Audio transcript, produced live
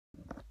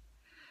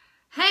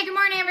Hey, good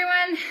morning,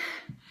 everyone.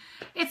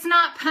 It's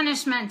not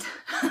punishment.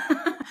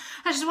 I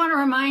just want to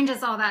remind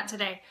us all that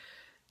today.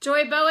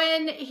 Joy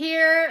Bowen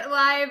here,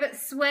 live,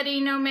 sweaty,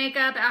 no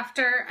makeup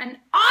after an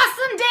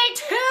awesome day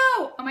 2.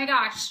 Oh my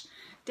gosh.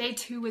 Day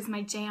 2 was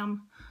my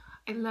jam.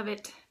 I love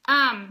it.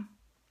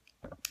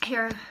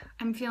 Here,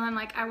 I'm feeling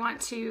like I want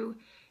to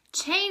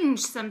change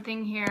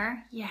something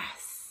here.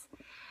 Yes.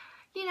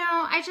 You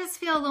know, I just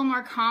feel a little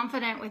more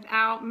confident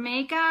without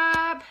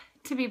makeup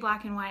to be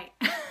black and white.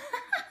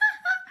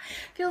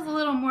 Feels a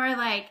little more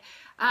like,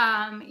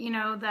 you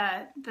know,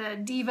 the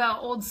diva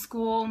old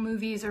school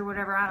movies or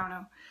whatever, I don't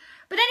know.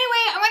 But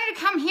anyway, I wanted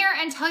to come here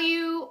and tell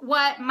you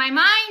what my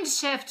mind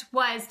shift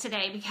was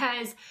today,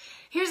 because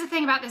here's the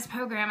thing about this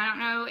program. I don't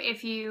know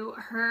if you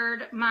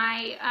heard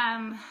my,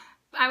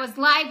 I was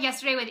live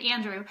yesterday with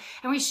Andrew,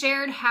 and we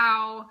shared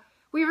how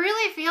we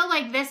really feel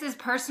like this is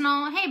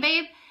personal. Hey,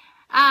 babe,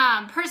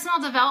 personal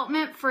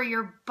development for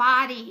your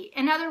body.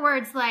 In other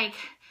words, like,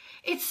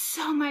 it's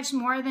so much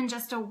more than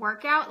just a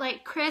workout.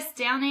 Like Chris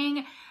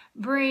Downing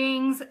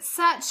brings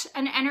such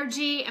an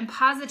energy and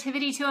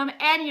positivity to him.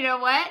 And you know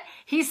what?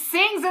 He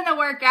sings in the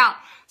workout.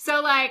 So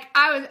like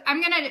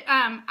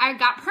I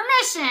got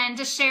permission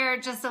to share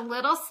just a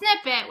little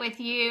snippet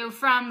with you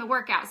from the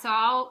workout. So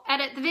I'll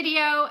edit the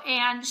video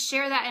and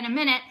share that in a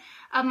minute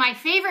of my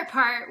favorite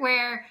part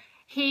where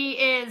he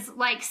is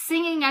like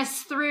singing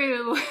us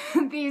through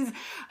these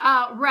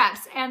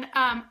reps. And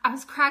I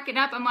was cracking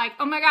up. I'm like,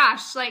 oh my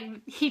gosh, like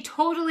he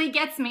totally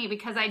gets me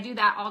because I do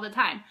that all the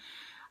time.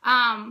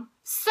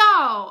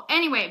 So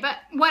anyway, but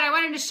what I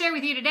wanted to share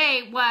with you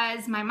today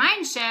was my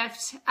mind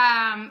shift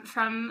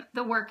from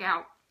the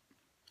workout.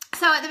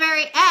 So at the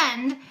very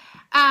end, and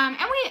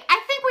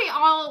I think we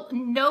all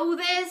know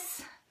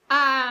this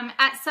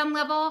at some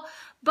level,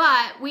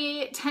 but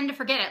we tend to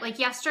forget it. Like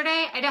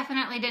yesterday, I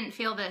definitely didn't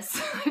feel this.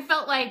 I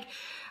felt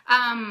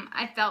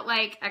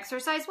like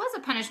exercise was a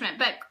punishment,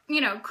 but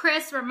you know,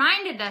 Chris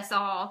reminded us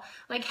all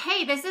like,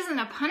 hey, this isn't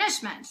a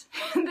punishment.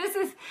 this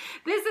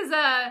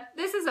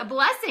is a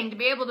blessing to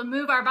be able to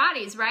move our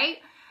bodies, right?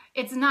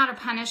 It's not a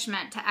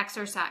punishment to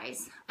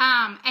exercise.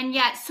 And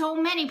yet so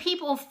many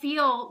people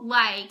feel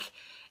like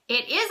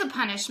it is a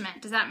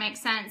punishment. Does that make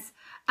sense?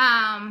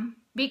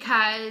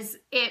 Because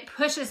it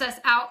pushes us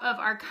out of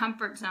our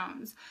comfort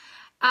zones.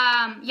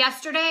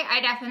 Yesterday,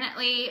 I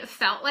definitely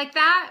felt like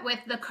that with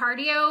the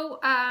cardio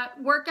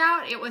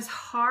workout. It was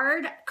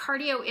hard.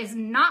 Cardio is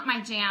not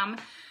my jam.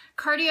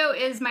 Cardio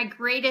is my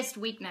greatest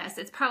weakness.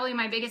 It's probably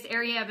my biggest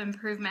area of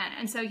improvement.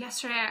 And so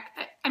yesterday,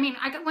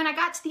 when I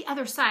got to the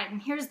other side,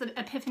 and here's the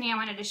epiphany I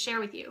wanted to share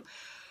with you.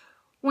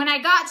 When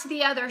I got to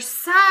the other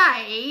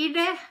side,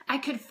 I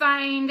could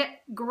find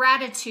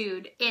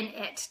gratitude in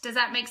it. Does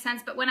that make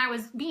sense? But when I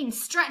was being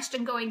stretched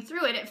and going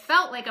through it, it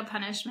felt like a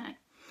punishment.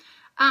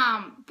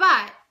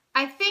 But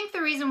I think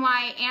the reason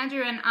why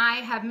Andrew and I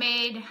have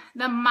made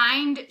the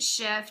mind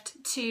shift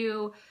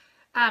to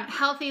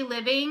healthy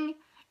living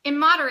in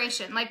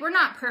moderation, like we're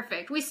not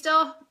perfect. We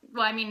still,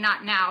 well, I mean,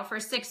 not now. For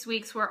 6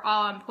 weeks, we're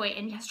all on point.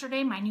 And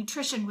yesterday, my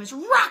nutrition was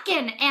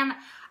rocking, and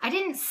I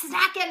didn't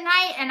snack at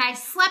night, and I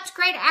slept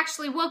great. I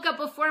actually woke up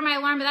before my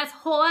alarm, but that's a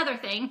whole other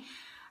thing.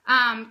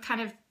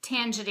 Kind of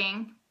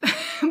tangenting.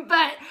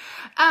 But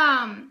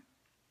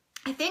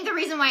I think the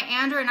reason why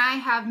Andrew and I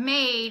have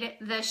made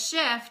the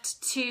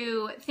shift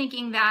to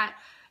thinking that,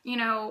 you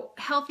know,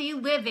 healthy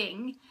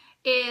living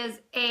is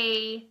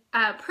a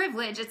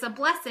privilege, it's a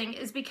blessing,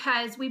 is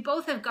because we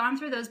both have gone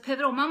through those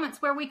pivotal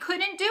moments where we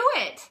couldn't do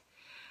it.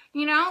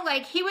 You know,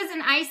 like he was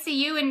in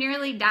ICU and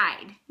nearly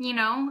died, you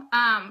know,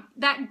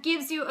 that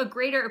gives you a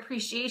greater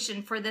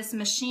appreciation for this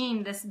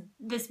machine,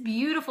 this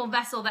beautiful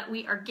vessel that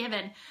we are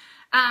given.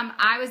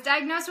 I was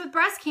diagnosed with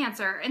breast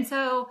cancer. And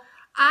so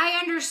I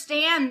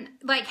understand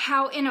like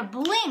how in a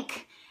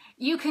blink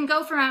you can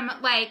go from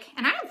like,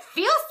 and I didn't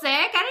feel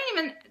sick.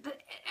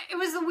 It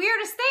was the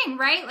weirdest thing,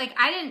 right? Like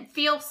I didn't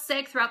feel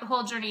sick throughout the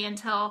whole journey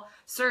until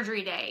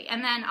surgery day.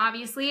 And then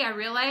obviously I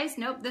realized,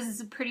 nope, this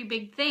is a pretty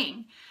big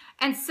thing.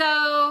 And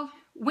so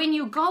when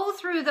you go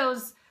through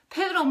those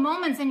pivotal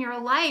moments in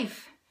your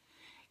life,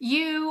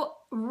 you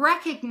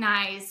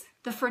recognize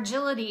the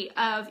fragility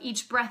of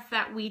each breath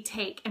that we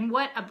take, and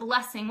what a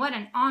blessing, what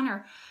an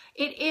honor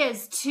it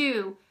is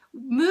to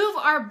move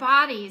our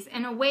bodies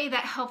in a way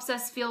that helps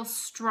us feel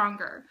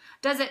stronger.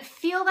 Does it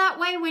feel that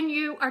way when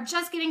you are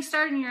just getting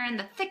started and you're in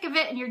the thick of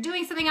it and you're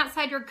doing something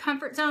outside your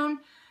comfort zone?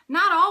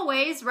 Not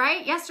always,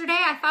 right? Yesterday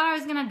I thought I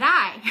was gonna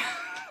die.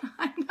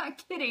 I'm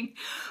not kidding.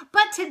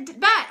 But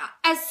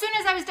as soon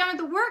as I was done with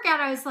the workout,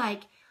 I was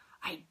like,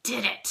 I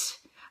did it.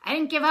 I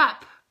didn't give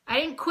up. I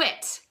didn't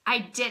quit. I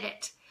did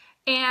it.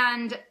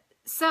 And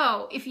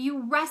so if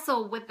you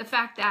wrestle with the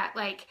fact that,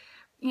 like,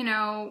 you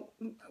know,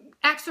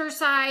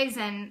 exercise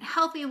and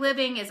healthy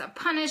living is a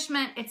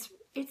punishment,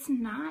 It's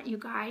not, you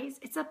guys.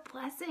 It's a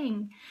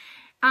blessing.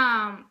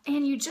 And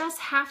you just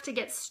have to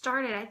get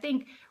started. I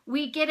think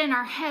we get in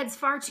our heads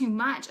far too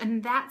much,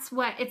 and that's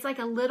what, it's like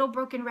a little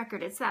broken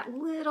record. It's that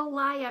little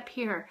lie up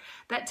here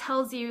that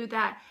tells you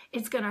that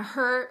it's going to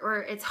hurt,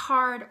 or it's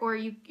hard, or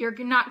you're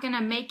not going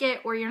to make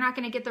it, or you're not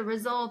going to get the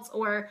results,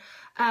 or,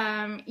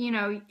 you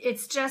know,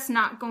 it's just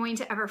not going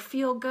to ever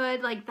feel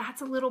good. Like,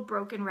 that's a little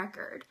broken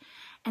record.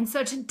 And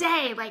so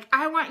today, like,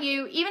 I want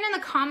you, even in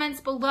the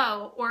comments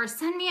below, or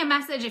send me a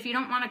message if you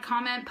don't want to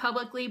comment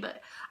publicly,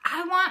 but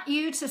I want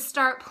you to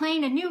start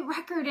playing a new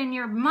record in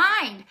your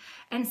mind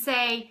and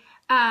say,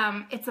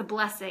 it's a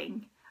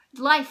blessing.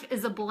 Life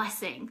is a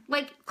blessing.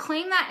 Like,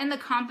 claim that in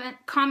the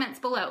comments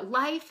below.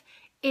 Life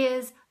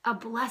is a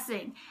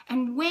blessing.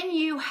 And when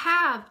you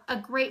have a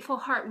grateful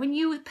heart, when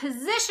you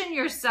position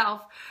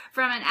yourself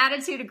from an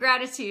attitude of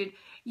gratitude,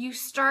 you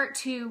start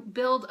to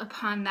build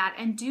upon that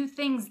and do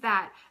things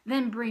that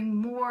then bring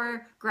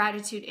more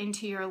gratitude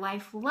into your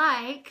life,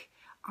 like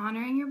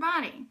honoring your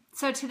body.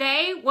 So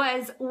today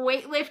was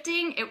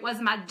weightlifting. It was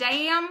my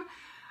jam.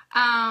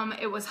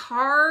 It was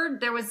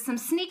hard. There was some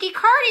sneaky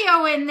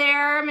cardio in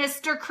there,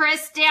 Mr.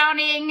 Chris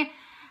Downing.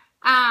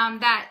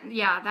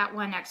 That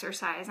one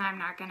exercise, I'm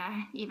not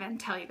gonna even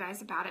tell you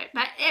guys about it,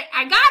 but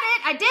I got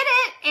it, I did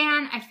it,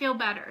 and I feel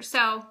better.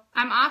 So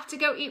I'm off to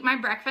go eat my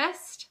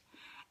breakfast.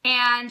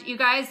 And you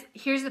guys,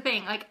 here's the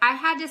thing, like, I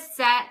had to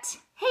set,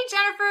 hey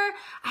Jennifer,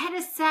 I had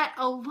to set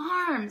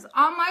alarms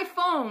on my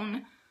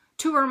phone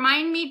to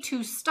remind me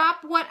to stop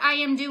what I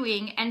am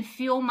doing and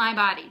feel my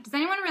body. Does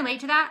anyone relate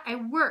to that? I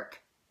work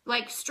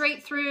like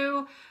straight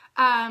through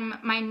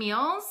my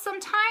meals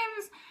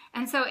sometimes.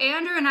 And so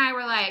Andrew and I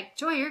were like,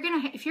 Joy,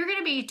 if you're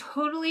gonna be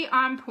totally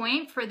on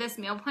point for this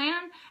meal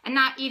plan and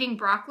not eating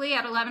broccoli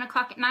at 11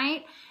 o'clock at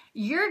night,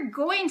 you're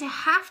going to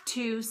have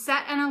to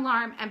set an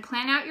alarm and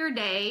plan out your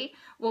day.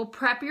 We'll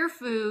prep your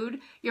food.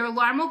 Your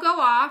alarm will go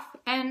off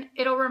and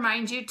it'll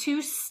remind you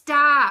to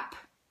stop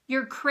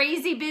your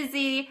crazy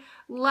busy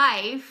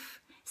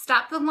life,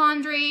 stop the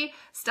laundry,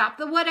 stop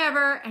the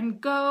whatever,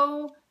 and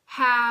go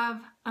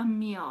have a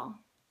meal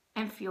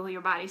and fuel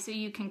your body so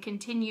you can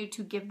continue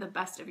to give the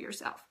best of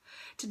yourself.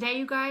 Today,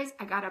 you guys,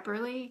 I got up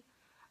early.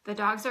 The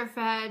dogs are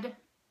fed.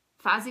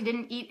 Fozzie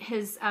didn't eat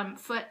his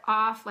foot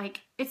off.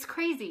 Like, it's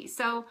crazy.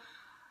 So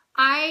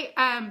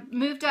I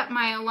moved up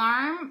my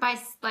alarm by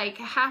like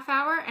a half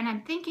hour, and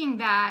I'm thinking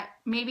that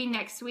maybe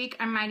next week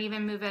I might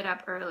even move it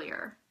up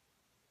earlier.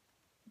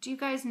 Do you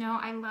guys know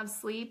I love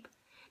sleep?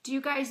 Do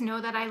you guys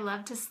know that I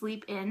love to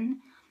sleep in?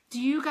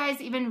 Do you guys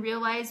even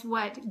realize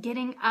what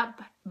getting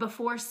up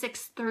before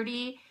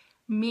 6:30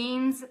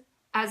 means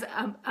as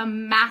a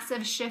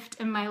massive shift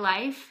in my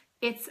life?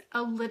 It's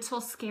a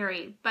little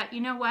scary, but you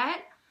know what?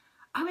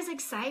 I was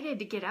excited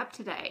to get up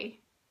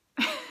today.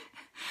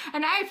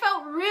 And I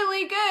felt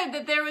really good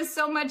that there was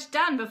so much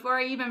done before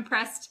I even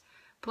pressed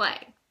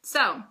play.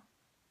 So,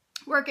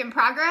 work in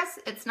progress.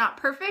 It's not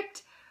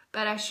perfect,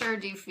 but I sure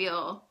do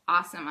feel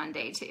awesome on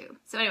day 2.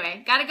 So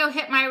anyway, gotta go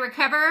hit my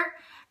recover.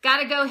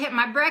 Gotta go hit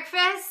my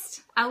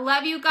breakfast. I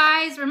love you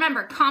guys.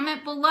 Remember,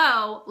 comment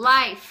below.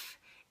 Life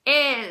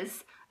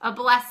is a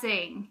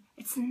blessing.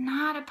 It's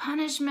not a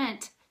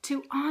punishment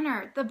to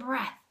honor the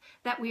breath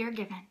that we are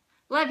given.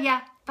 Love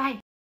ya.